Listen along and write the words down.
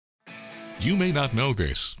You may not know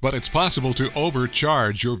this, but it's possible to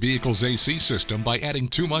overcharge your vehicle's AC system by adding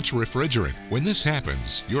too much refrigerant. When this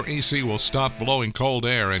happens, your AC will stop blowing cold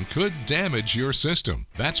air and could damage your system.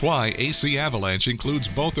 That's why AC Avalanche includes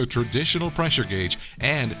both a traditional pressure gauge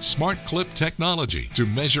and smart clip technology to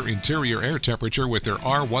measure interior air temperature with their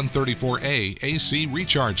R134A AC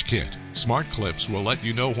recharge kit. Smart clips will let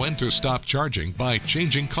you know when to stop charging by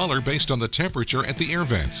changing color based on the temperature at the air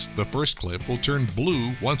vents. The first clip will turn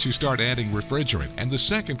blue once you start adding refrigerant, and the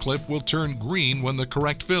second clip will turn green when the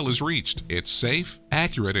correct fill is reached. It's safe,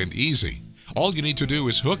 accurate, and easy. All you need to do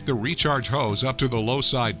is hook the recharge hose up to the low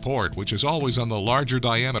side port, which is always on the larger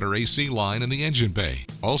diameter AC line in the engine bay.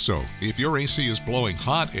 Also, if your AC is blowing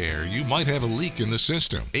hot air, you might have a leak in the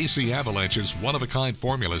system. AC Avalanche's one-of-a-kind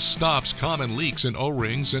formula stops common leaks in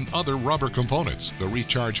O-rings and other rubber components. The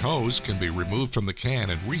recharge hose can be removed from the can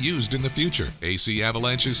and reused in the future. AC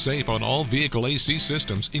Avalanche is safe on all vehicle AC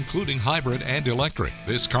systems, including hybrid and electric.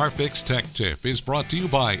 This CarFix Tech Tip is brought to you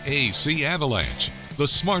by AC Avalanche, the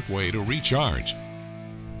smart way to recharge.